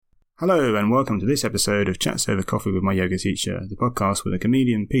Hello and welcome to this episode of Chats Over Coffee with My Yoga Teacher, the podcast where the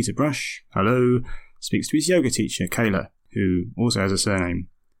comedian Peter Brush, speaks to his yoga teacher Kayla, who also has a surname.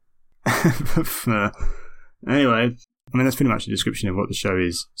 Anyway, that's pretty much a description of what the show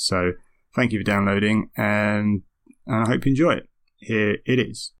is, so thank you for downloading and I hope you enjoy it. Here it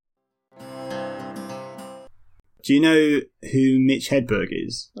is. Do you know who Mitch Hedberg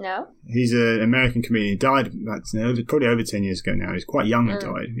is? No. He's an American comedian. He died probably over 10 years ago now. He's quite young when he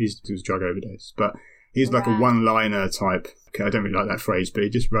died. He was drug overdose. But he's like a one-liner type. Okay, I don't really like that phrase, but he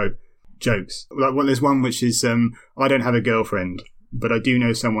just wrote jokes. There's one which is, I don't have a girlfriend, but I do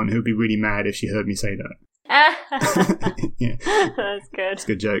know someone who'd be really mad if she heard me say that. Yeah. That's good. It's a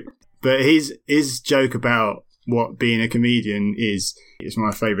good joke. But his joke about what being a comedian is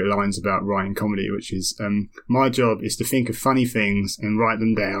my favourite lines about writing comedy, which is, my job is to think of funny things and write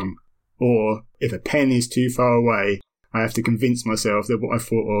them down, or if a pen is too far away, I have to convince myself that what I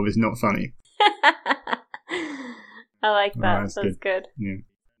thought of is not funny. I like that. That's good. Yeah.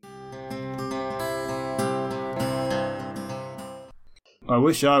 I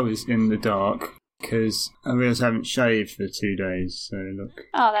wish I was in the dark, because I realise I haven't shaved for 2 days, so look.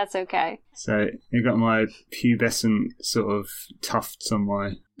 Oh, that's okay. So you've got my pubescent sort of tufts on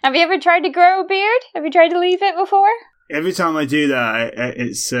my... Have you ever tried to grow a beard? Have you tried to leave it before? Every time I do that,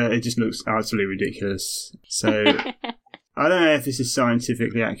 it just looks utterly ridiculous. So I don't know if this is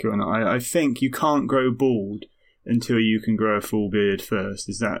scientifically accurate or not. I think you can't grow bald until you can grow a full beard first.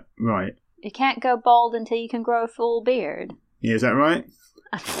 Is that right? You can't go bald until you can grow a full beard. Yeah, is that right?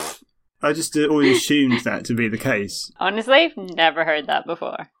 I just always assumed that to be the case. Honestly, never heard that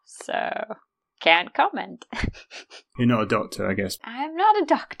before, so can't comment. You're not a doctor, I guess. I'm not a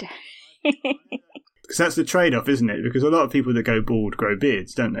doctor. Because that's the trade-off, isn't it? Because a lot of people that go bald grow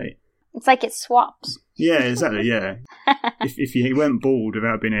beards, don't they? It's like it swaps. Yeah, exactly, yeah. if you went bald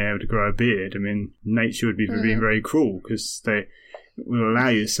without being able to grow a beard, I mean, nature would be being very cruel, because they will allow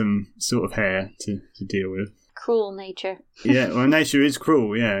you some sort of hair to deal with. Cruel nature. Yeah, well, nature is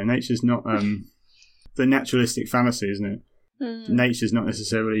cruel, yeah. Nature's not the naturalistic fallacy, isn't it? Nature's not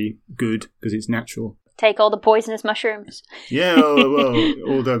necessarily good because it's natural. Take all the poisonous mushrooms. Yeah,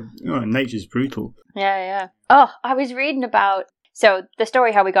 nature's brutal. Yeah. Oh, I was reading about... So, the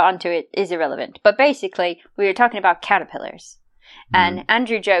story how we got onto it is irrelevant. But basically, we were talking about caterpillars. And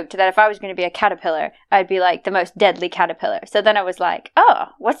Andrew joked that if I was going to be a caterpillar, I'd be like the most deadly caterpillar. So then I was like, oh,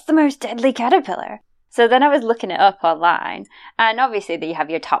 what's the most deadly caterpillar? So then I was looking it up online, and obviously you have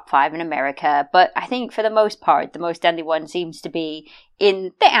your top 5 in America, but I think for the most part, the most deadly one seems to be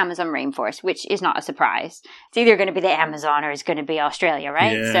in the Amazon rainforest, which is not a surprise. It's either going to be the Amazon or it's going to be Australia,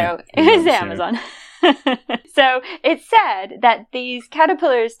 right? Yeah, so it is the Amazon. So it's said that these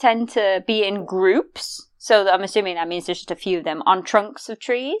caterpillars tend to be in groups. So I'm assuming that means there's just a few of them on trunks of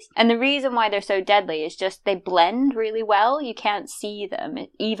trees. And the reason why they're so deadly is just they blend really well. You can't see them.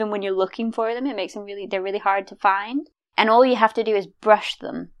 Even when you're looking for them, it makes them they're really hard to find. And all you have to do is brush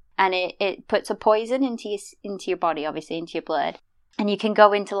them. And it puts a poison into your body, obviously, into your blood. And you can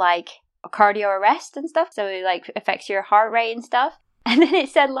go into like a cardio arrest and stuff. So it like affects your heart rate and stuff. And then it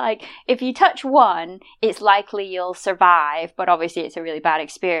said, like, if you touch one, it's likely you'll survive, but obviously it's a really bad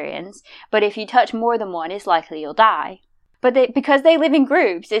experience. But if you touch more than one, it's likely you'll die. But because they live in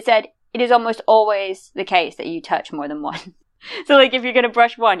groups, it said it is almost always the case that you touch more than one. So, like, if you're going to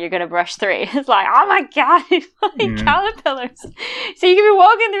brush one, you're going to brush 3. It's like, oh my god, it's fucking caterpillars. So you can be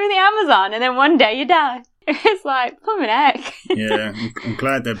walking through the Amazon, and then one day you die. It's like, oh my heck. Yeah, I'm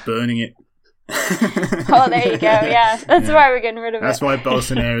glad they're burning it. Oh, there you go. Yeah, that's why we're getting rid of That's why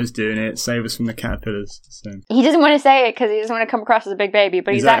Bolsonaro's doing it. Save us from the caterpillars. So. He doesn't want to say it because he doesn't want to come across as a big baby,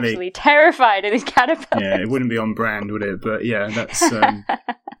 but he's actually terrified of these caterpillars. Yeah, it wouldn't be on brand, would it? But yeah,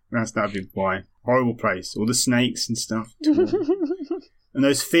 that'd be why. Horrible place. All the snakes and stuff. And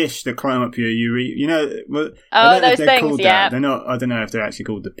those fish that climb up your urethra, you know. Well, I don't know if they're called that. They're not. I don't know if they're actually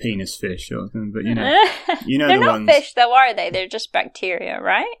called the penis fish or something, but you know they're the not ones. Fish, though, are they? They're just bacteria,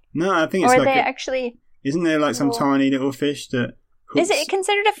 right? No, I think it's or like. Are they actually? Isn't there like some tiny little fish that? Is it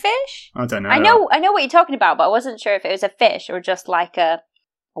considered a fish? I don't know. I know what you're talking about, but I wasn't sure if it was a fish or just like a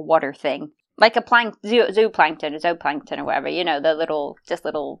water thing, like a zooplankton or zooplankton or whatever. You know, the little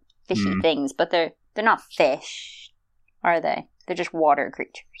fishy things, but they're not fish, are they? They're just water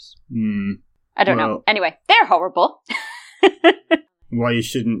creatures. I don't know. Anyway, they're horrible. Why you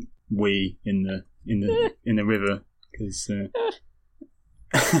shouldn't wee in the river? Because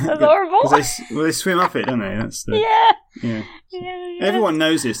that's horrible. They swim up it, don't they? That's yeah. Everyone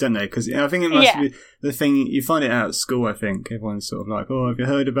knows this, don't they? Because I think it must be the thing you find it out at school. I think everyone's sort of like, "Oh, have you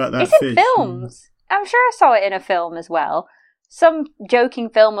heard about that fish?" It's in films. I'm sure I saw it in a film as well. some joking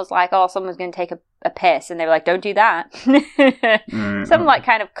film was like, oh, someone's going to take a piss, and they were like, don't do that. Some like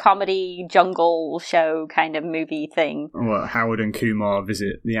kind of comedy jungle show kind of movie thing. What, Howard and Kumar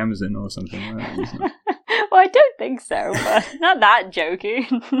visit the Amazon or something like that? Well, I don't think so, but not that jokey.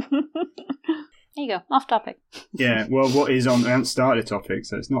 There you go, off topic. Yeah, well, what is on? We haven't started a topic,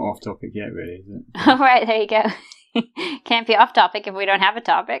 so it's not off topic yet, really, is it? All right, there you go. Can't be off topic if we don't have a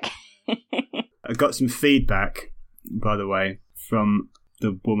topic. I got some feedback, by the way, from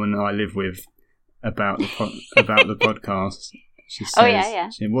the woman I live with about the podcast. She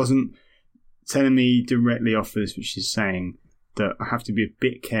says she wasn't telling me directly off this, but she's saying that I have to be a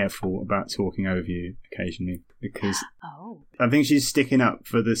bit careful about talking over you occasionally, because I think she's sticking up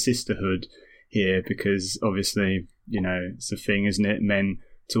for the sisterhood here, because obviously, you know, it's a thing, isn't it? Men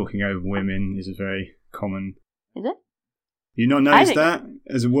talking over women is a very common... Is it? You not noticed that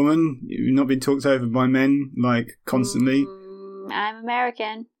as a woman? You've not been talked over by men, like, constantly? I'm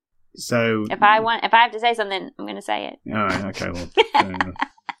American. So... If I have to say something, I'm going to say it. All right, okay, well, fair enough.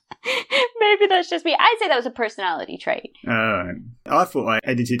 Maybe that's just me. I'd say that was a personality trait. I thought I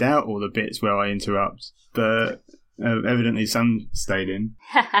edited out all the bits where I interrupt, but evidently some stayed in.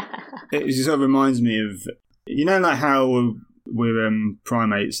 It just sort of reminds me of, you know, like how we're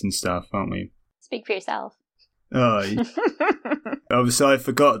primates and stuff, aren't we? Speak for yourself. Oh, obviously I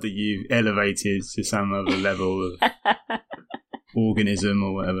forgot that you elevated to some other level of organism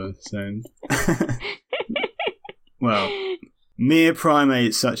or whatever. So, well, mere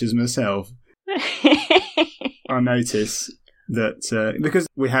primates such as myself, I notice that because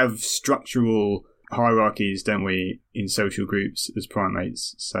we have structural hierarchies, don't we, in social groups as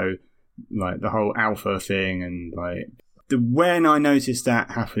primates? So, like the whole alpha thing, and like when I notice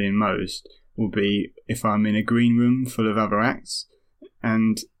that happening most will be if I'm in a green room full of other acts,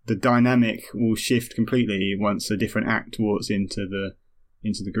 and the dynamic will shift completely once a different act walks into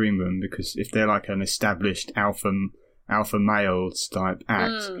the green room, because if they're like an established alpha male type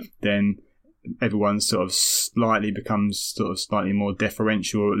act, then everyone sort of becomes slightly more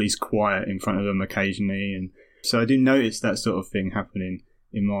deferential, or at least quiet in front of them occasionally. And so I do notice that sort of thing happening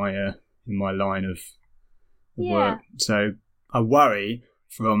in my line of work. So I worry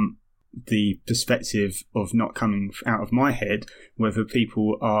from the perspective of not coming out of my head whether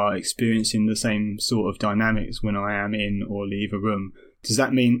people are experiencing the same sort of dynamics when I am in or leave a room. Does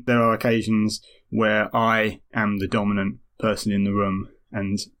that mean there are occasions where I am the dominant person in the room,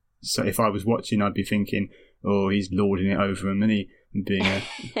 and so if I was watching I'd be thinking, oh, he's lording it over him, and being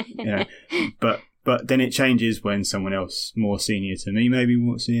a but then it changes when someone else more senior to me maybe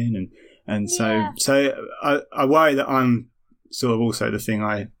walks in, and so I worry that I'm sort of also the thing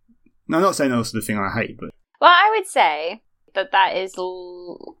I'm not saying also the thing I hate, but... Well, I would say that is...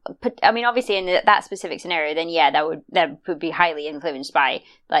 I mean, obviously in that specific scenario, then that would be highly influenced by,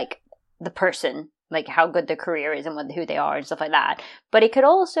 like, the person, like how good their career is and who they are and stuff like that. But it could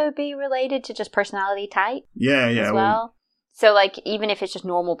also be related to just personality type. As well. So, like, even if it's just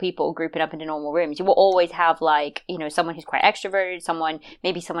normal people grouping up into normal rooms, you will always have, like, you know, someone who's quite extroverted,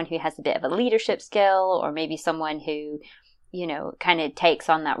 maybe someone who has a bit of a leadership skill, or maybe someone who... you know, kind of takes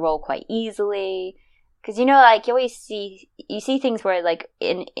on that role quite easily. Because, you know, like, you see things where, like,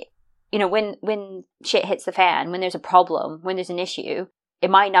 when shit hits the fan, when there's a problem, when there's an issue, it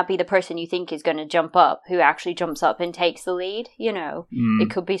might not be the person you think is going to jump up who actually jumps up and takes the lead, you know. It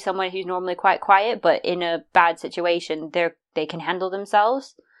could be someone who's normally quite quiet, but in a bad situation, they can handle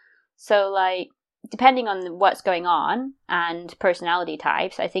themselves. So, like, depending on what's going on and personality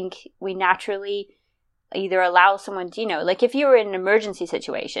types, I think we naturally... either allow someone to, you know, like if you were in an emergency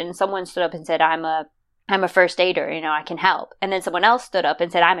situation, someone stood up and said, I'm a first aider, you know, I can help. And then someone else stood up and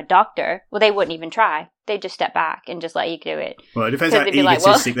said, I'm a doctor. Well, they wouldn't even try. They'd just step back and just let you do it. Well, it depends how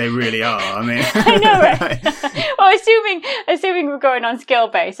egotistic they really are. I mean, I know, right? Well, assuming we're going on skill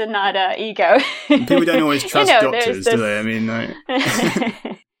base and not ego. People don't always trust doctors, do they? I mean,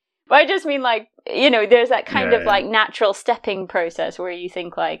 like... But I just mean, like, you know, there's that kind of like natural stepping process where you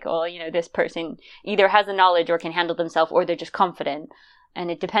think like, oh, you know, this person either has the knowledge or can handle themselves, or they're just confident. And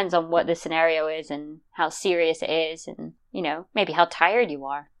it depends on what the scenario is and how serious it is, and, you know, maybe how tired you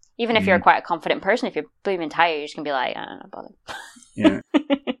are. Even if you're quite a confident person, if you're blooming tired, you're just going to be like, I don't know, bother. Yeah.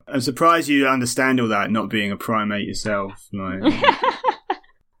 I'm surprised you understand all that, not being a primate yourself. Like,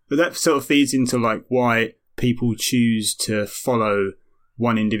 but that sort of feeds into like why people choose to follow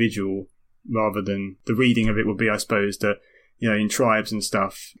one individual rather than the reading of it would be, I suppose, that, you know, in tribes and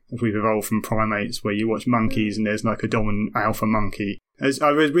stuff, if we've evolved from primates where you watch monkeys and there's like a dominant alpha monkey. As I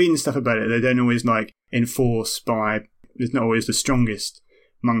was reading stuff about it, they don't always like enforce by, there's not always the strongest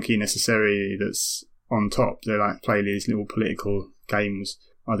monkey necessarily that's on top. They like play these little political games.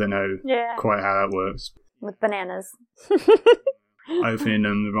 I don't know quite how that works. With bananas. Opening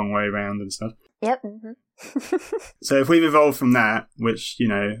them the wrong way around and stuff. Yep. Mm-hmm. So if we've evolved from that, which,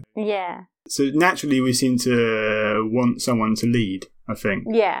 Yeah. So naturally we seem to want someone to lead, I think.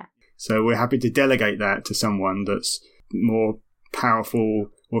 Yeah. So we're happy to delegate that to someone that's more powerful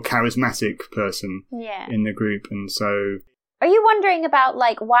or charismatic person in the group. And so... Are you wondering about,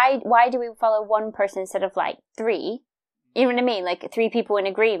 like, why do we follow one person instead of, like, 3? You know what I mean? Like 3 people in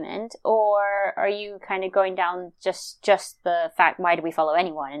agreement? Or are you kind of going down just the fact, why do we follow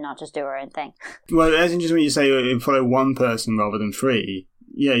anyone and not just do our own thing? Well, that's interesting when you say you follow one person rather than 3.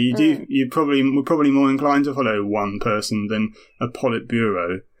 Yeah, you do. We're probably more inclined to follow one person than a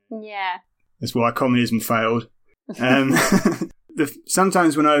Politburo. Yeah. That's why communism failed.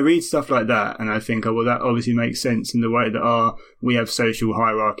 Sometimes when I read stuff like that, and I think, oh, well, that obviously makes sense in the way that we have social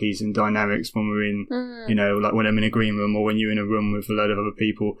hierarchies and dynamics when we're in, like when I'm in a green room or when you're in a room with a load of other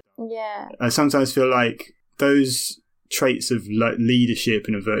people. Yeah. I sometimes feel like those traits of like leadership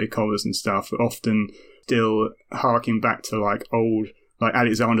in inverted commas and stuff are often still harking back to like old, like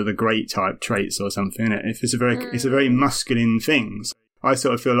Alexander the Great type traits or something. Innit? If it's a very masculine thing. So I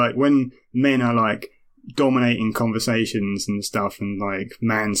sort of feel like when men are like dominating conversations and stuff and like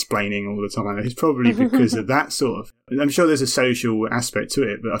mansplaining all the time, it's probably because of that sort of... I'm sure there's a social aspect to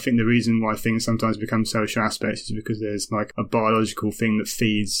it, but I think the reason why things sometimes become social aspects is because there's like a biological thing that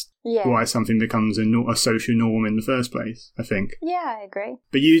feeds why something becomes a social norm in the first place, I think. Yeah, I agree.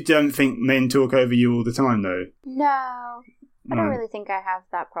 But you don't think men talk over you all the time, though? No. I don't really think I have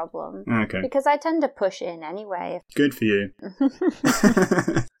that problem. Okay. Because I tend to push in anyway. Good for you.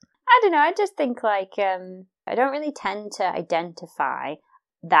 I don't know, I just think like, I don't really tend to identify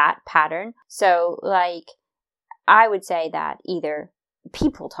that pattern. So like, I would say that either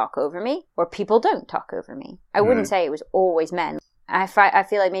people talk over me or people don't talk over me. I wouldn't say it was always men. I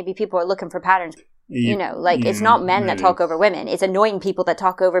feel like maybe people are looking for patterns. It's not men that talk over women. It's annoying people that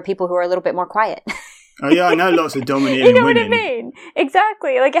talk over people who are a little bit more quiet. Oh yeah, I know lots of dominating women. You know women. what I mean?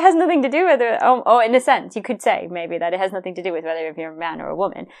 Exactly. Like it has nothing to do with it. In a sense, you could say maybe that it has nothing to do with whether if you're a man or a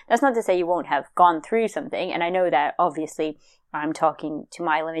woman. That's not to say you won't have gone through something. And I know that obviously I'm talking to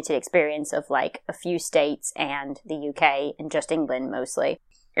my limited experience of like a few states and the UK and just England mostly.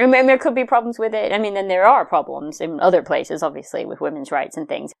 And there could be problems with it. I mean, then there are problems in other places, obviously, with women's rights and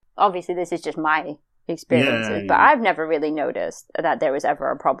things. Obviously, this is just my experiences, but I've never really noticed that there was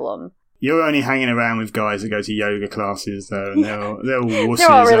ever a problem. You're only hanging around with guys that go to yoga classes, though, and they're all wussies, they're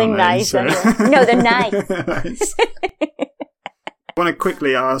all really aren't nice. they? So... No, they're nice. I want to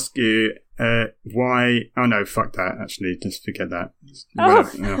quickly ask you why... Oh, no, fuck that, actually. Just forget that.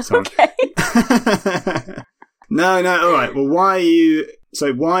 Okay. No, all right. Well, why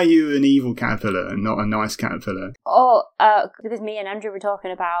are you an evil caterpillar and not a nice caterpillar? Oh, because me and Andrew were talking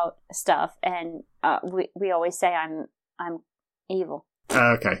about stuff, and we always say I'm evil.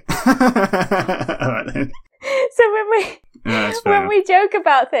 Okay. All right then. So when we joke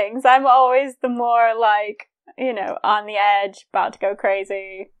about things, I'm always the more like, on the edge, about to go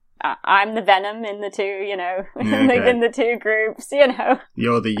crazy. I'm the venom in the two, in the two groups,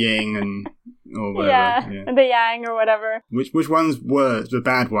 You're the yin or whatever. Yeah, the yang or whatever. Which one's worse? The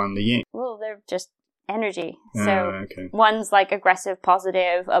bad one, the yin? Well, they're just energy. Okay. One's like aggressive,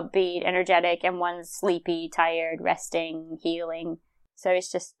 positive, upbeat, energetic, and one's sleepy, tired, resting, healing. So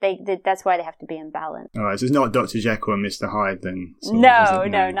it's just, that's why they have to be in balance. All right, so it's not Dr. Jekyll and Mr. Hyde then? No,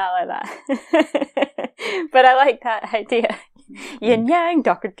 not like that. But I like that idea. Yin Yang,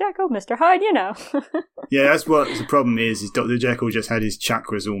 Dr. Jekyll, Mr. Hyde, Yeah, that's what the problem is Dr. Jekyll just had his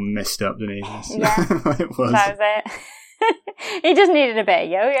chakras all messed up, didn't he? Yeah, it was. That was it. He just needed a bit,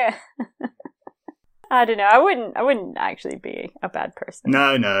 yeah. I don't know, I wouldn't actually be a bad person.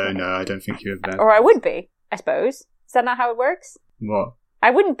 No, I don't think you're bad. Or I would be, I suppose. Is that not how it works? What?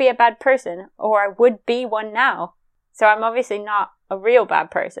 I wouldn't be a bad person, or I would be one now. So I'm obviously not a real bad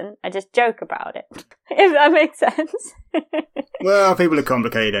person. I just joke about it, if that makes sense. Well, people are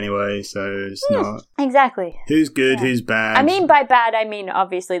complicated anyway, so it's not... Exactly. Who's good, who's bad? I mean by bad, I mean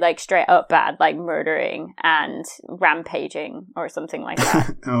obviously like straight up bad, like murdering and rampaging or something like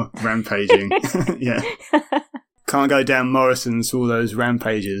that. Oh, rampaging. Yeah. Can't go down Morrison's for all those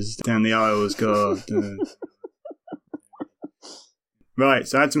rampages down the aisles, God. Right,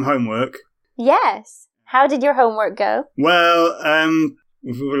 so I had some homework. Yes. How did your homework go? Well,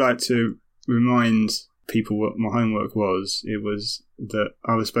 if we would like to remind people what my homework was, it was that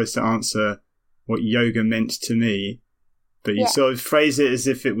I was supposed to answer what yoga meant to me, but you sort of phrase it as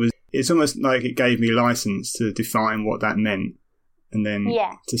if it's almost like it gave me license to define what that meant, and then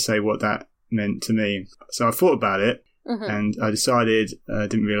to say what that meant to me. So I thought about it, and I decided I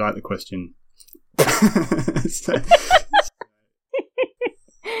didn't really like the question. So,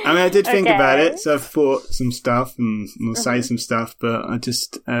 I mean, I did think about it, so I've thought some stuff and I'll say some stuff, but I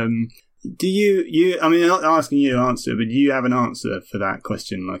just, do you, I mean, I'm not asking you to answer, but do you have an answer for that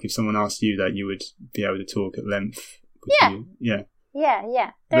question? Like, if someone asked you that, you would be able to talk at length?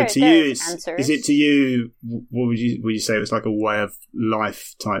 Yeah. But to you, is it to you, what would you say it was like a way of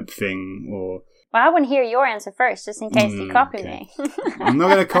life type thing, or? Well, I want to hear your answer first, just in case you copy me. I'm not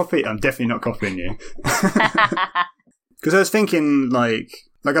going to copy. I'm definitely not copying you. Because I was thinking, like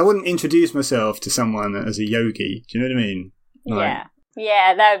I wouldn't introduce myself to someone as a yogi. Do you know what I mean? Like,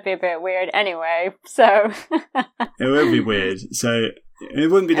 yeah, that would be a bit weird anyway. So it would be weird. So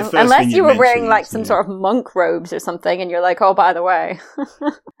it wouldn't be the first thing unless you were wearing like so. some sort of monk robes or something, and you're like, oh, by the way,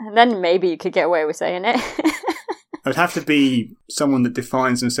 and then maybe you could get away with saying it. I'd have to be someone that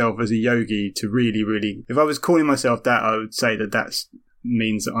defines himself as a yogi to really, really... If I was calling myself that, I would say that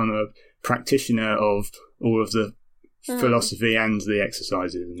means that I'm a practitioner of all of the philosophy and the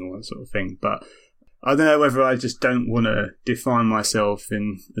exercises and all that sort of thing. But I don't know whether I just don't want to define myself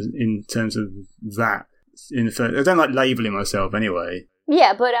in terms of that. I don't like labelling myself anyway.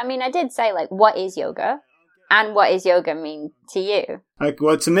 Yeah, but I mean, I did say, like, what is yoga? And what does yoga mean to you?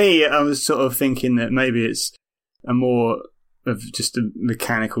 Well, to me, I was sort of thinking that maybe it's a more of just a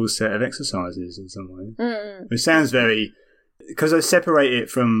mechanical set of exercises in some way. It sounds very... Because I separate it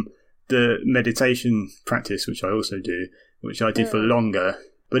from the meditation practice, which I also do, which I did for longer.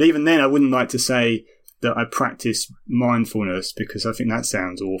 But even then, I wouldn't like to say that I practice mindfulness, because I think that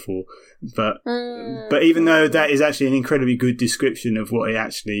sounds awful. But even though that is actually an incredibly good description of what it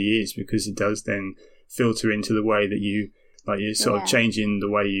actually is, because it does then filter into the way that you're sort of changing the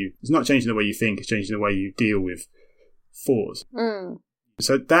way it's not changing the way you think, it's changing the way you deal with thoughts.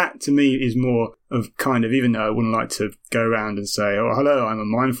 So that to me is more of kind of, even though I wouldn't like to go around and say, oh, hello, I'm a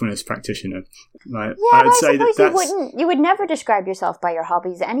mindfulness practitioner. Like, I would say that you would never describe yourself by your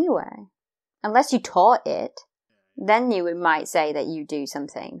hobbies anyway. Unless you taught it, then you might say that you do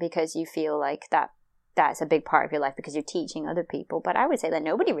something because you feel like that's a big part of your life because you're teaching other people. But I would say that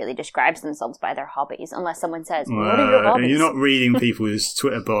nobody really describes themselves by their hobbies unless someone says, what are your hobbies? You're not reading people's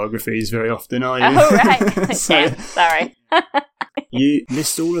Twitter biographies very often, are you? Oh, right. Sorry. You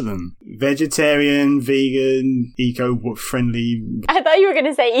list all of them. Vegetarian, vegan, eco-friendly. I thought you were going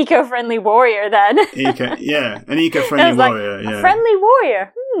to say eco-friendly warrior then. An eco-friendly warrior. A friendly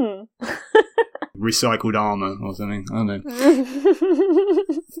warrior. Recycled armour or something. I don't know.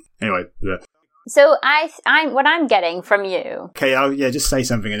 Anyway. So what I'm getting from you... Okay, just say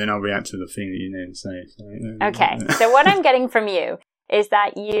something and then I'll react to the thing that you need to say. Okay, so what I'm getting from you is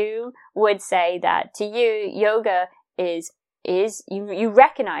that you would say that to you, yoga is you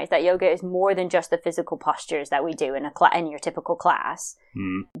recognize that yoga is more than just the physical postures that we do in your typical class.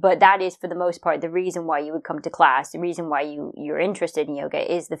 But that is, for the most part, the reason why you would come to class, the reason why you're interested in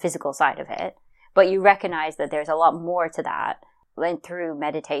yoga is the physical side of it. But you recognize that there's a lot more to that, and through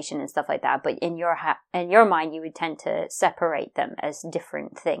meditation and stuff like that. But in your mind, you would tend to separate them as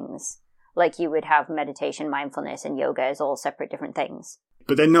different things. Like you would have meditation, mindfulness, and yoga as all separate different things.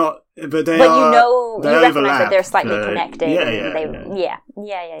 But they're not. But they you they recognize that they're slightly connected. Yeah.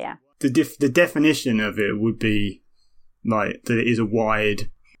 The definition of it would be like that it is a wide.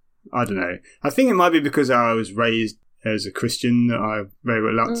 I don't know. I think it might be because I was raised as a Christian that I have very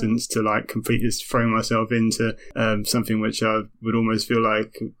reluctant to like completely throw myself into something which I would almost feel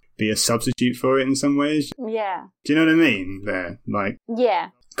like be a substitute for it in some ways. Yeah. Do you know what I mean? There, like. Yeah.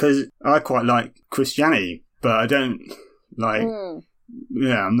 Because I quite like Christianity, but I don't like.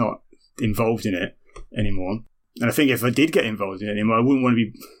 Yeah, I'm not involved in it anymore. And I think if I did get involved in it anymore, I wouldn't want to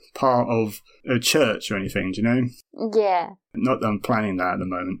be part of a church or anything, do you know? Yeah. Not that I'm planning that at the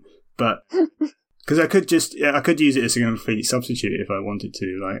moment, but because I could use it as a complete substitute if I wanted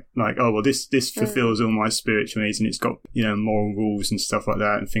to. Like, oh well, this fulfills all my spiritual needs, and it's got moral rules and stuff like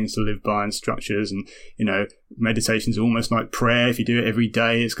that, and things to live by, and structures, and meditation's almost like prayer. If you do it every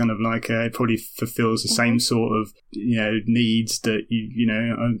day, it's kind of like it probably fulfills the same sort of needs that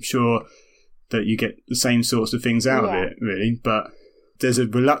I'm sure that you get the same sorts of things out of it, really. But there's a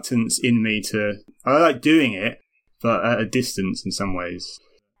reluctance in me I like doing it, but at a distance in some ways.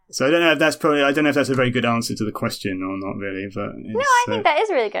 So I don't know if that's a very good answer to the question or not, really. But no, I think that is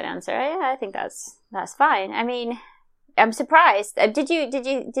a really good answer. I think that's fine. I mean, I'm surprised. Did you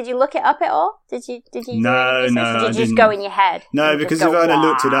look it up at all? Did you? No. Did you just go in your head? No, because if I'd have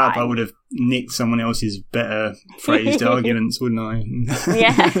looked it up, I would have nicked someone else's better phrased arguments, wouldn't I?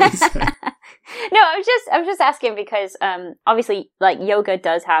 Yeah. I was just asking because obviously, like, yoga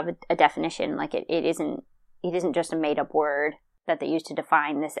does have a definition. Like, it isn't just a made up word that they use to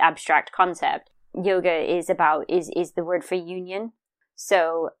define this abstract concept. Yoga is the word for union.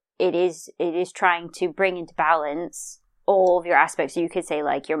 So it is trying to bring into balance all of your aspects. You could say,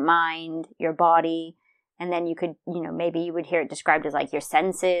 like, your mind, your body, and then you could, maybe you would hear it described as like your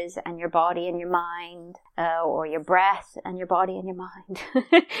senses and your body and your mind, or your breath and your body and your mind,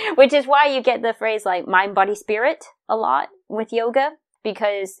 which is why you get the phrase like mind, body, spirit a lot with yoga,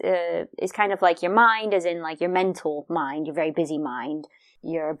 because it's kind of like your mind as in like your mental mind, your very busy mind,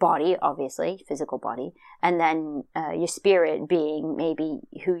 your body, obviously, physical body, and then your spirit being maybe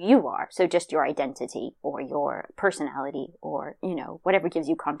who you are. So just your identity or your personality or, whatever gives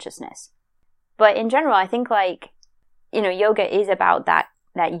you consciousness. But in general, I think like, yoga is about that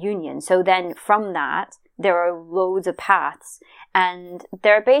union. So then from that, there are loads of paths. And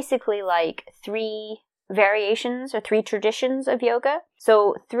there are basically like 3 variations or 3 traditions of yoga.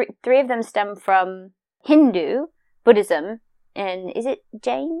 So three of them stem from Hindu, Buddhism, and is it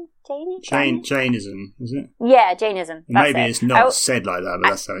Jainism, is it? Yeah, Jainism. Maybe it's not said like that, but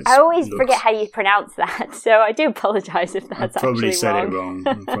that's how it's I always forget how you pronounce that, so I do apologize if that's probably actually said wrong.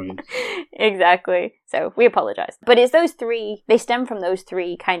 it wrong. Exactly. So we apologize. But it's those 3, they stem from those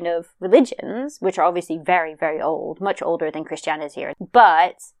 3 kind of religions, which are obviously very, very old, much older than Christianity here.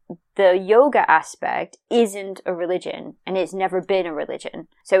 But the yoga aspect isn't a religion, and it's never been a religion.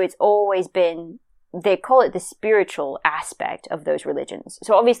 So it's always been, they call it the spiritual aspect of those religions.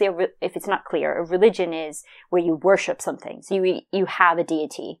 So obviously, if it's not clear, a religion is where you worship something. So you have a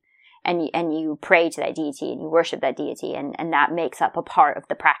deity, and you pray to that deity, and you worship that deity, and that makes up a part of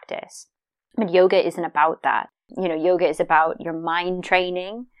the practice. But yoga isn't about that. Yoga is about your mind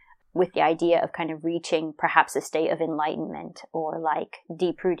training with the idea of kind of reaching perhaps a state of enlightenment or like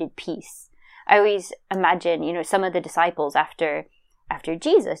deep-rooted peace. I always imagine, some of the disciples after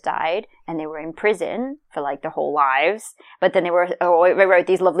Jesus died, and they were in prison for like their whole lives, but then they wrote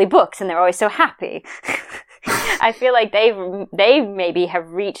these lovely books, and they're always so happy. I feel like they maybe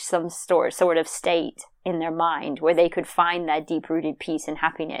have reached some sort of state in their mind where they could find that deep-rooted peace and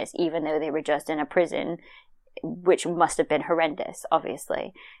happiness, even though they were just in a prison, which must have been horrendous,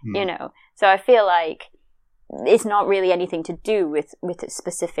 obviously. So I feel like it's not really anything to do with a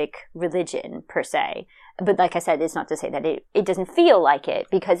specific religion per se. But like I said, it's not to say that it doesn't feel like it,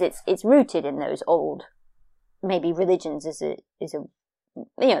 because it's rooted in those old, maybe religions is a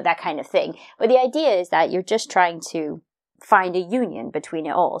that kind of thing. But the idea is that you're just trying to find a union between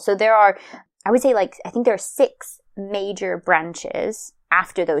it all. So there are, I would say, I think there are 6 major branches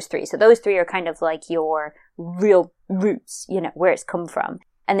after those 3. So those 3 are kind of like your real roots, where it's come from.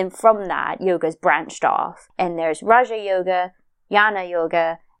 And then from that, yoga's branched off. And there's Raja Yoga, Jnana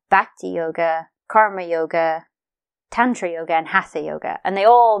Yoga, Bhakti Yoga, Karma Yoga, Tantra Yoga, and Hatha Yoga. And they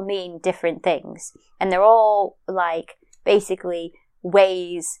all mean different things. And they're all like basically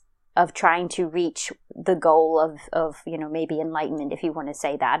ways of trying to reach the goal of maybe enlightenment, if you want to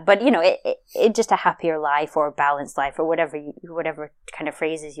say that. But, it just a happier life or a balanced life or whatever kind of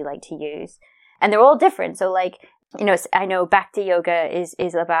phrases you like to use. And they're all different. So I know Bhakti Yoga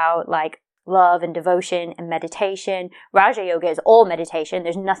is about like love and devotion and meditation. Raja Yoga is all meditation.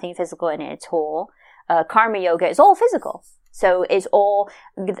 There's nothing physical in it at all. Karma Yoga is all physical. So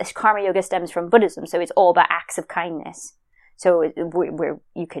this Karma Yoga stems from Buddhism. So it's all about acts of kindness. So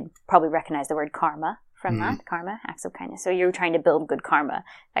you could probably recognize the word karma from that. Karma, acts of kindness. So you're trying to build good karma,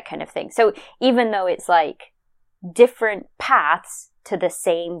 that kind of thing. So even though it's like different paths to the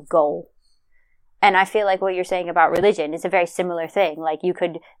same goal. And I feel like what you're saying about religion is a very similar thing. Like you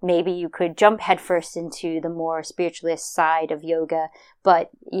could jump headfirst into the more spiritualist side of yoga,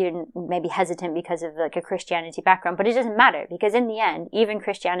 but you're maybe hesitant because of like a Christianity background. But it doesn't matter, because in the end, even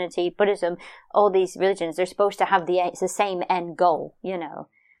Christianity, Buddhism, all these religions, they're supposed to have the same end goal.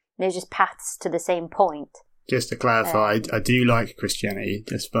 There's just paths to the same point. Just to clarify, I do like Christianity,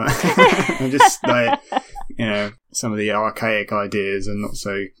 but I'm just like, some of the archaic ideas are not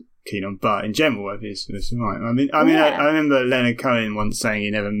so keen on, but in general, it's right. I remember Leonard Cohen once saying he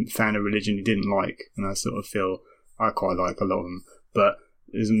never found a religion he didn't like, and I sort of feel I quite like a lot of them, but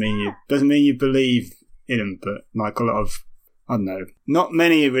it doesn't mean you believe in them. But like a lot of, I don't know, not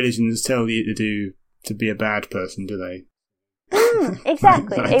many religions tell you to be a bad person, do they?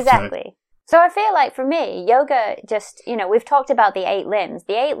 Exactly. So I feel like for me, yoga just, we've talked about the 8 limbs.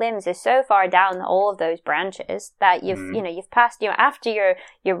 The 8 limbs is so far down all of those branches that you've passed, after your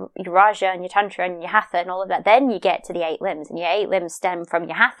Raja and your Tantra and your Hatha and all of that, then you get to the 8 limbs, and your 8 limbs stem from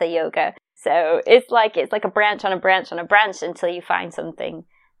your Hatha Yoga. So it's like a branch on a branch on a branch until you find something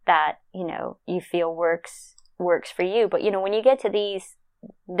that you feel works for you. But, when you get to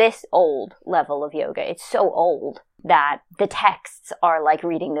this old level of yoga, it's so old that the texts are like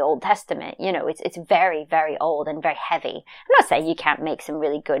reading the Old Testament. It's very, very old and very heavy. I'm not saying you can't make some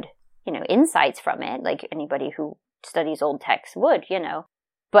really good, insights from it, like anybody who studies old texts would,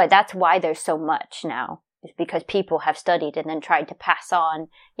 But that's why there's so much now, is because people have studied and then tried to pass on,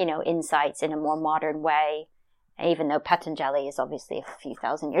 insights in a more modern way. Even though Patanjali is obviously a few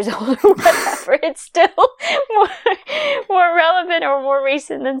thousand years old or whatever, it's still more relevant or more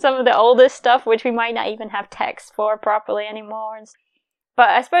recent than some of the oldest stuff, which we might not even have text for properly anymore. But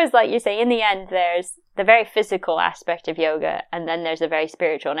I suppose, like you say, in the end, there's the very physical aspect of yoga, and then there's the very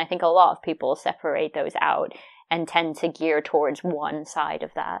spiritual. And I think a lot of people separate those out and tend to gear towards one side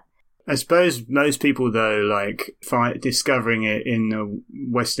of that. I suppose most people, though, discovering it in a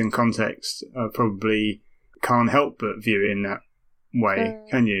Western context, probably can't help but view it in that way,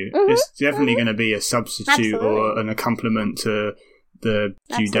 can you? Mm-hmm. It's definitely going to be a substitute or an accompaniment to the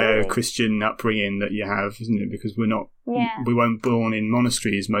Judeo-Christian upbringing that you have, isn't it? Because we weren't born in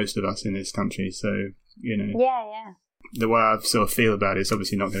monasteries, most of us in this country, so, the way I sort of feel about it is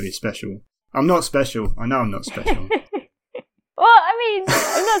obviously not going to be special. I'm not special. I know I'm not special. Well, I mean,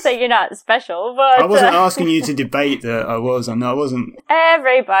 I'm not saying you're not special, but... I wasn't asking you to debate that I was. I wasn't...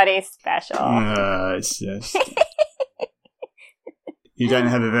 Everybody's special. It's just... You don't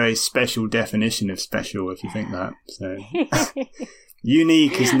have a very special definition of special, if you think that. So,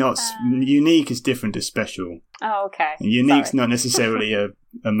 unique is different to special. Oh, okay. And unique's not necessarily a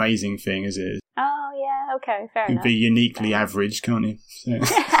amazing thing, is it? Oh, yeah, okay, fair enough. You can be uniquely average, can't you? So.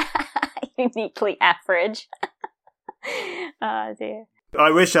 Uniquely average. Oh dear. I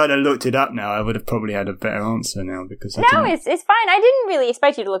wish I'd have looked it up now. I would have probably had a better answer now because it's fine. I didn't really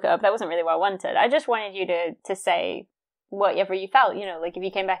expect you to look it up. That wasn't really what I wanted. I just wanted you to say whatever you felt. Like if you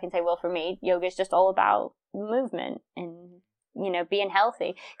came back and say, well, for me, yoga is just all about movement and being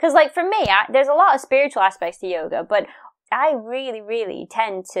healthy. Because like for me, there's a lot of spiritual aspects to yoga, but I really, really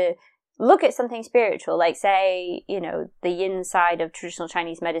tend to look at something spiritual, like say the yin side of traditional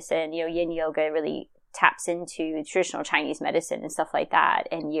Chinese medicine. Yin yoga really taps into traditional Chinese medicine and stuff like that,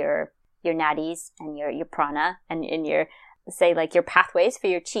 and your nadis and your prana and your, say, like your pathways for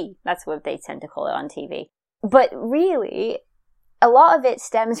your qi. That's what they tend to call it on TV. But really, a lot of it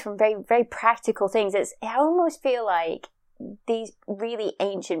stems from very, very practical things. I almost feel like these really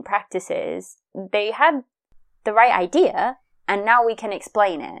ancient practices, they had the right idea, and now we can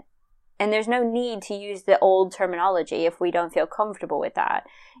explain it. And there's no need to use the old terminology if we don't feel comfortable with that.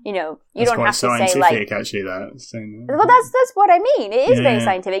 You don't have to say like... That's quite scientific, actually, that. Well, that's what I mean. It is very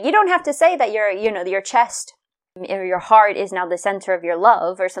scientific. You don't have to say that your chest or your heart is now the center of your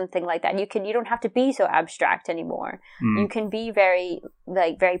love or something like that. You don't have to be so abstract anymore. You can be very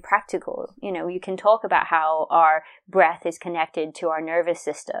practical. You can talk about how our breath is connected to our nervous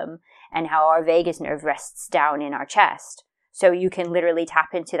system and how our vagus nerve rests down in our chest. So you can literally tap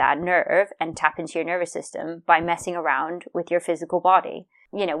into that nerve and tap into your nervous system by messing around with your physical body.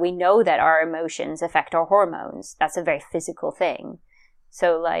 We know that our emotions affect our hormones. That's a very physical thing.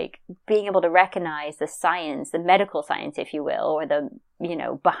 So like being able to recognize the science, the medical science, if you will, or the,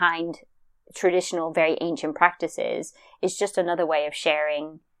 behind traditional, very ancient practices is just another way of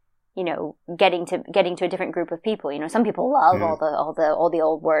sharing, getting to a different group of people. Some people love all the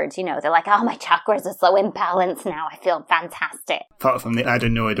old words. They're like, oh, my chakras are so imbalanced now. I feel fantastic. Apart from the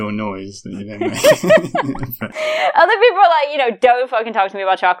adenoidal noise that you then make. Other people are like, don't fucking talk to me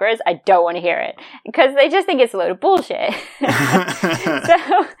about chakras. I don't want to hear it because they just think it's a load of bullshit.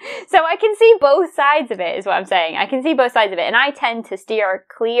 So I can see both sides of it, is what I'm saying. I can see both sides of it, and I tend to steer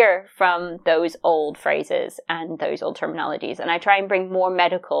clear from those old phrases and those old terminologies, and I try and bring more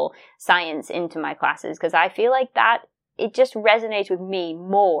medical science into my classes because I feel like that it just resonates with me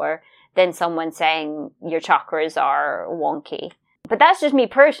more than someone saying your chakras are wonky. But that's just me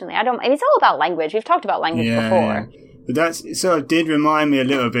personally. It's all about language. We've talked about language before. But that sort of did remind me a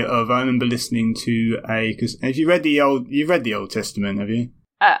little bit of, I remember listening to because have you read you've read the Old Testament, have you?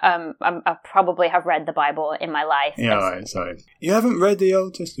 I probably have read the Bible in my life. Yeah, all right, sorry. You haven't read the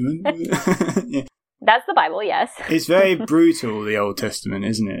Old Testament? Yeah. That's the Bible, yes. It's very brutal, the Old Testament,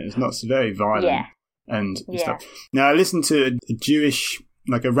 isn't it? It's not very violent and stuff. Now, I listened to a Jewish,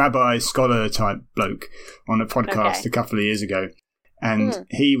 like a rabbi scholar type bloke on a podcast a couple of years ago. And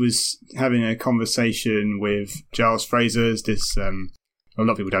he was having a conversation with Giles Fraser. A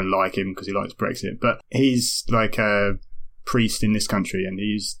lot of people don't like him because he likes Brexit, but he's like a priest in this country, and he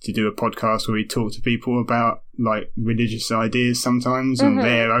used to do a podcast where he talked to people about like religious ideas sometimes and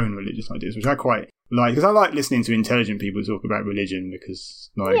their own religious ideas, which I quite like, because I like listening to intelligent people talk about religion, because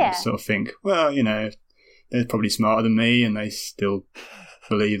like you sort of think, well, you know, they're probably smarter than me and they still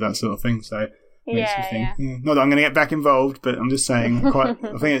believe that sort of thing. So it makes me think, not that I'm going to get back involved, but I'm just saying, I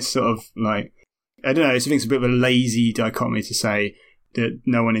think it's sort of like, I don't know, I think it's a bit of a lazy dichotomy to say that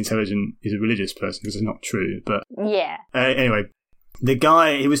no one intelligent is a religious person, because it's not true. But anyway, the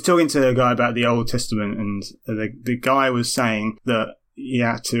guy, he was talking to a guy about the Old Testament, and the guy was saying that you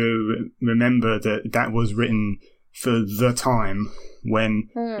had to remember that was written for the time when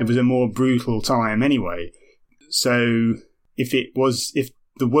it was a more brutal time anyway. So if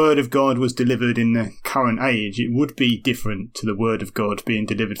the word of God was delivered in the current age, it would be different to the word of God being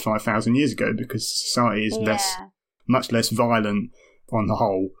delivered 5,000 years ago, because society is much less violent on the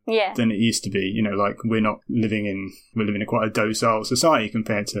whole than it used to be. You know, like we're living in quite a docile society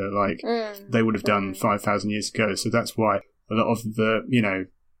compared to like they would have done 5,000 years ago. So that's why a lot of the, you know,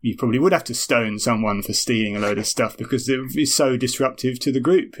 you probably would have to stone someone for stealing a load of stuff, because it would be so disruptive to the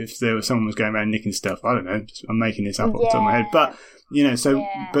group if someone was going around nicking stuff. I don't know, I'm making this up off the top of my head, but you know, so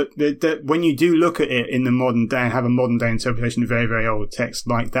but when you do look at it in the modern day and have a modern day interpretation of very, very old texts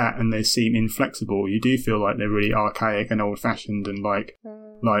like that, and they seem inflexible, you do feel like they're really archaic and old fashioned and like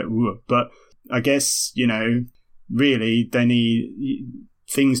but I guess, you know, really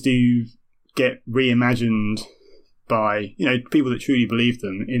things do get reimagined by, you know, people that truly believe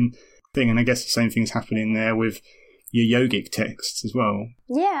them in thing. And I guess the same thing's happening there with your yogic texts as well.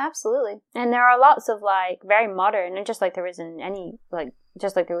 Yeah, absolutely. And there are lots of like very modern, and just like there is in any, like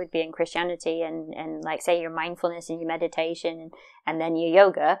just like there would be in Christianity and like say your mindfulness and your meditation and then your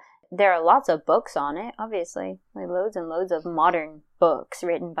yoga, there are lots of books on it, obviously, like loads and loads of modern books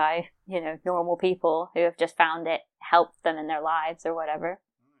written by, you know, normal people who have just found it helped them in their lives or whatever.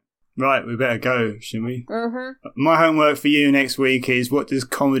 Right, we better go, shouldn't we? Mm-hmm. My homework for you next week is, what does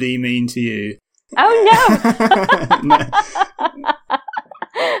comedy mean to you? Oh, no!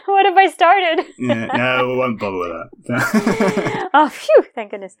 What have I started? No, we won't bother with that. Oh, phew,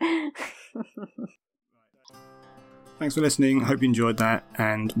 thank goodness. Thanks for listening. Hope you enjoyed that,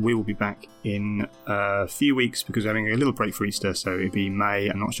 and we will be back in a few weeks because we're having a little break for Easter, so it'll be May.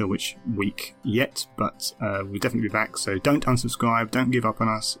 I'm not sure which week yet, but we'll definitely be back, so don't unsubscribe, don't give up on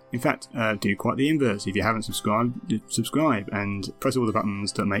us. In fact, do quite the inverse. If you haven't subscribed, subscribe and press all the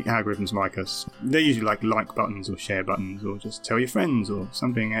buttons that make algorithms like us. They're usually like buttons or share buttons, or just tell your friends or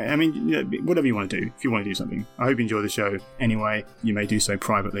something. I mean, you know, whatever you want to do, if you want to do something. I hope you enjoy the show. Anyway, you may do so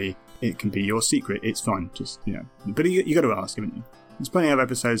privately. It can be your secret. It's fine. Just, you know. But you got to ask, haven't you? There's plenty of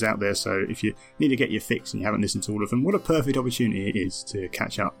episodes out there, so if you need to get your fix and you haven't listened to all of them, what a perfect opportunity it is to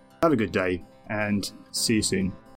catch up. Have a good day, and see you soon.